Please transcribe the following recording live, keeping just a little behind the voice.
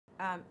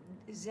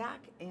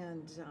Zach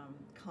and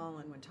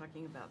Colin, when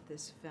talking about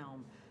this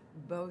film,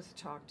 both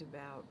talked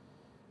about,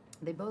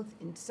 they both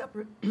in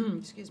separate,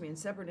 excuse me, in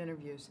separate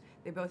interviews,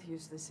 they both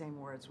used the same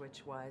words,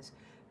 which was,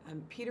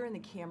 Peter and the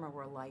camera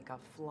were like a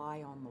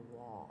fly on the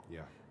wall.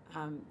 Yeah.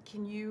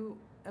 Can you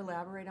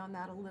elaborate on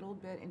that a little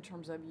bit in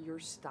terms of your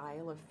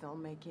style of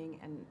filmmaking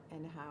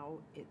and how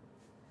it...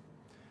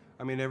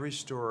 I mean, every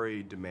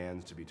story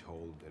demands to be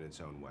told in its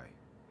own way.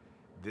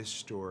 This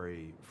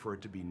story, for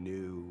it to be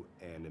new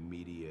and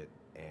immediate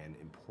and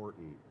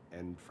important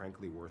and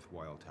frankly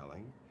worthwhile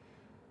telling,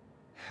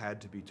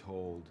 had to be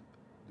told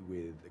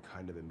with a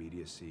kind of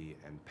immediacy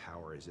and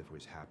power as if it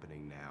was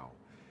happening now.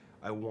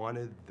 I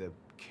wanted the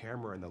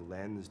camera and the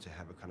lens to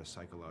have a kind of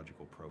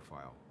psychological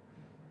profile.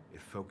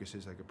 It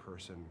focuses like a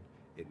person,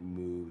 it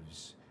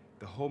moves.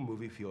 The whole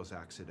movie feels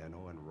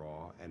accidental and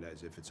raw and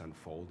as if it's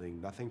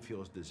unfolding. Nothing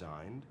feels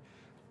designed.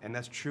 And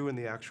that's true in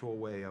the actual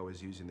way I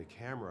was using the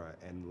camera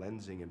and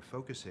lensing and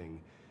focusing,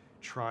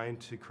 trying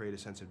to create a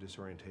sense of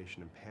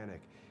disorientation and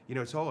panic. You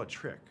know, it's all a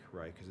trick,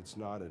 right? Because it's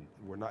not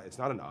it's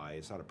not an eye,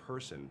 it's not a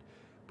person,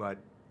 but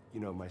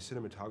you know, my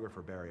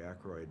cinematographer Barry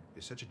Ackroyd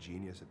is such a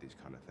genius at these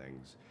kind of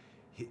things.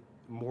 He,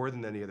 more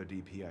than any other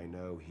DP I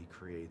know, he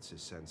creates a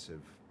sense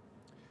of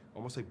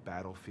almost like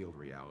battlefield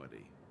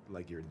reality,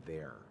 like you're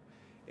there.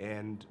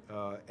 And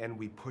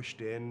we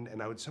pushed in,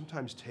 and I would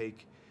sometimes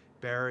take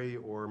Barry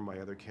or my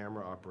other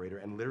camera operator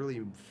and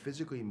literally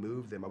physically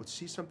move them. I would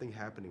see something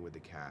happening with the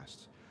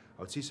cast.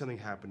 I would see something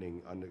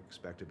happening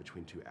unexpected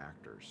between two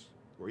actors,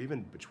 or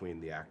even between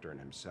the actor and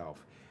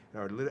himself.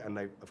 And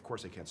of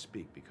course I can't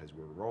speak because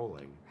we're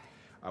rolling.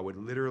 I would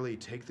literally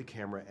take the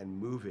camera and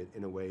move it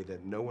in a way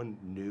that no one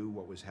knew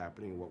what was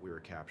happening and what we were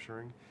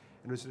capturing.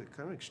 And it was a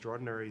kind of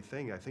extraordinary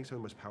thing. I think some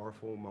of the most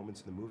powerful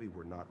moments in the movie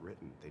were not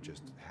written. They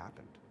just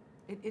happened.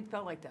 It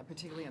felt like that,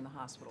 particularly in the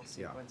hospital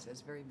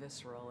sequences, very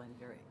visceral and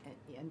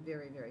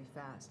very, very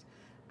fast.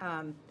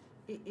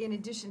 In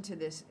addition to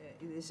this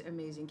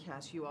amazing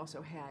cast, you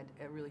also had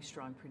a really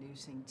strong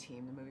producing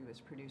team. The movie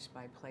was produced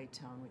by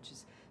Playtone, which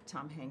is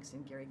Tom Hanks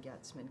and Gary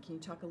Getzman. Can you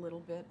talk a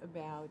little bit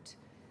about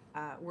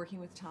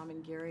working with Tom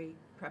and Gary,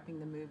 prepping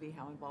the movie,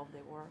 how involved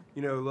they were?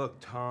 You know, look,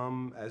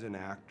 Tom as an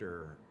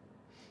actor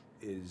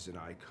is an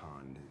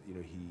icon. You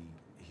know,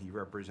 he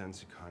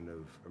represents a kind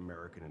of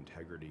American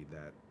integrity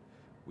that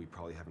we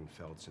probably haven't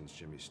felt since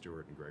Jimmy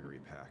Stewart and Gregory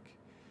Peck.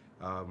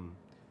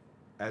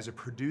 As a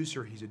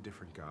producer, he's a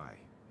different guy.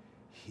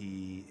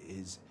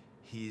 He's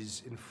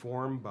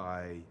informed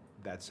by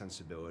that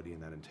sensibility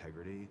and that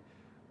integrity,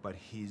 but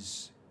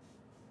he's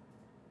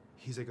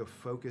like a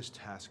focused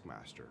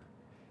taskmaster.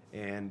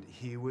 And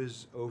he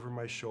was over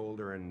my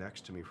shoulder and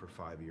next to me for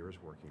 5 years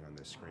working on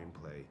this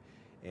screenplay.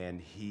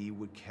 And he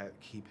would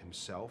keep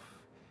himself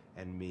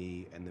and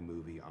me and the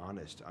movie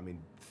honest. I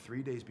mean,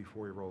 3 days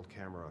before we rolled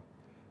camera,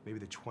 maybe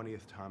the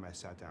 20th time I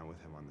sat down with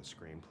him on the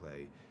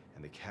screenplay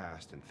and the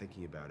cast and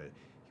thinking about it,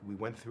 we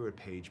went through it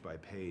page by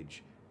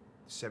page,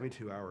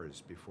 72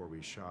 hours before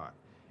we shot.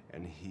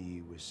 And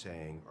he was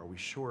saying, are we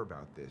sure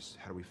about this?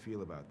 How do we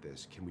feel about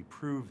this? Can we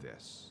prove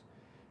this?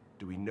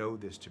 Do we know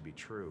this to be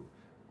true?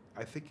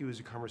 I think it was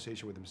a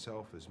conversation with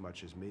himself as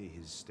much as me.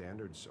 His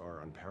standards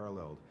are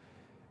unparalleled.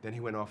 Then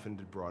he went off and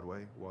did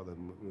Broadway while the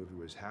movie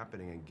was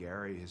happening, and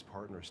Gary, his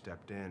partner,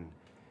 stepped in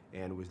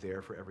and was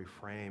there for every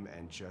frame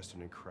and just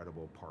an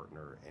incredible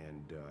partner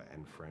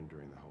and friend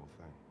during the whole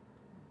thing.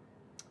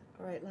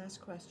 All right,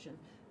 last question.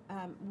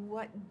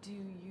 What do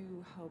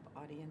you hope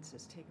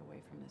audiences take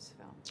away from this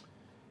film?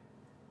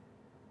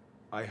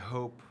 I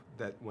hope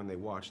that when they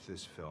watch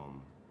this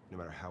film, no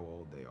matter how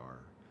old they are,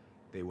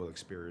 they will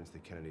experience the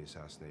Kennedy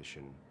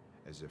assassination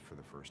as if for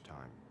the first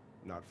time.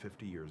 Not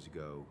 50 years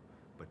ago,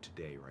 but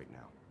today, right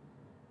now.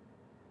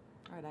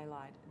 All right, I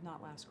lied.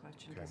 Not last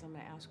question, because Okay. I'm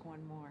going to ask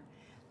one more.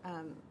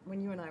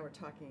 When you and I were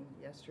talking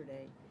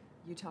yesterday,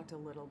 you talked a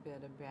little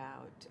bit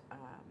about,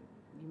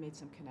 you made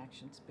some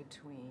connections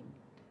between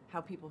how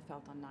people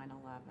felt on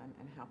 9/11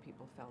 and how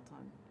people felt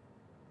on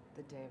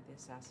the day of the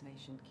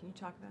assassination. Can you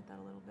talk about that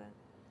a little bit?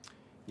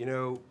 You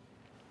know,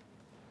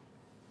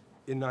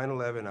 in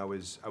 9/11,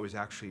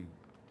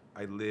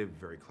 I lived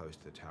very close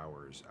to the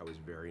towers. I was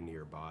very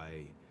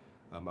nearby.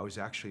 I was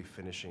actually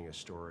finishing a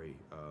story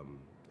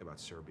about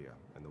Serbia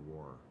and the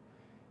war.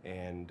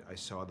 And I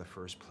saw the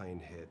first plane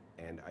hit,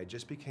 and I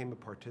just became a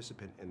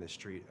participant in the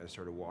street. I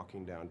started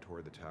walking down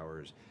toward the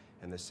towers,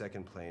 and the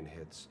second plane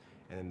hits,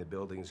 and then the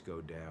buildings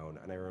go down.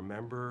 And I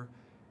remember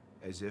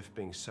as if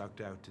being sucked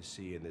out to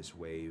sea in this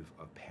wave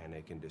of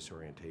panic and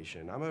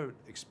disorientation. I'm an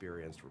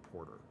experienced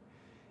reporter,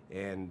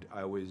 and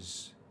I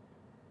was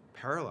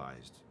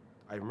paralyzed.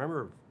 I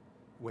remember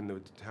when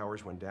the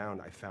towers went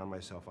down, I found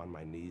myself on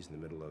my knees in the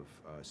middle of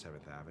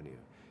 7th Avenue.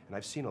 And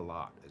I've seen a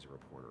lot as a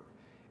reporter.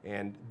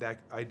 And that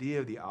idea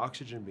of the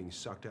oxygen being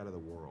sucked out of the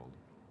world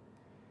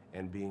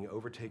and being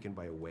overtaken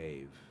by a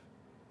wave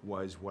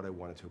was what I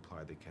wanted to apply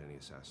to the Kennedy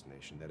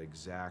assassination, that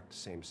exact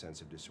same sense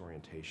of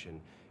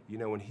disorientation. You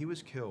know, when he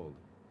was killed,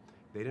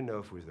 they didn't know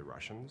if it was the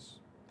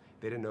Russians.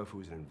 They didn't know if it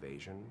was an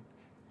invasion.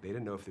 They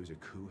didn't know if there was a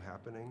coup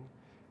happening.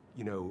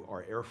 You know,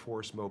 our Air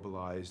Force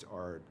mobilized,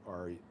 our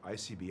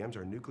ICBMs,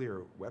 our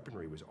nuclear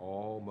weaponry was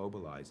all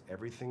mobilized.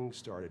 Everything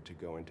started to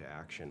go into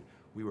action.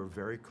 We were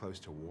very close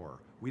to war.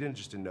 We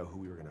didn't know who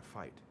we were going to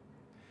fight.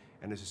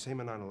 And it's the same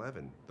on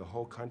 9/11. The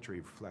whole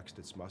country flexed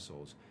its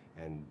muscles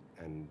and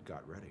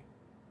got ready.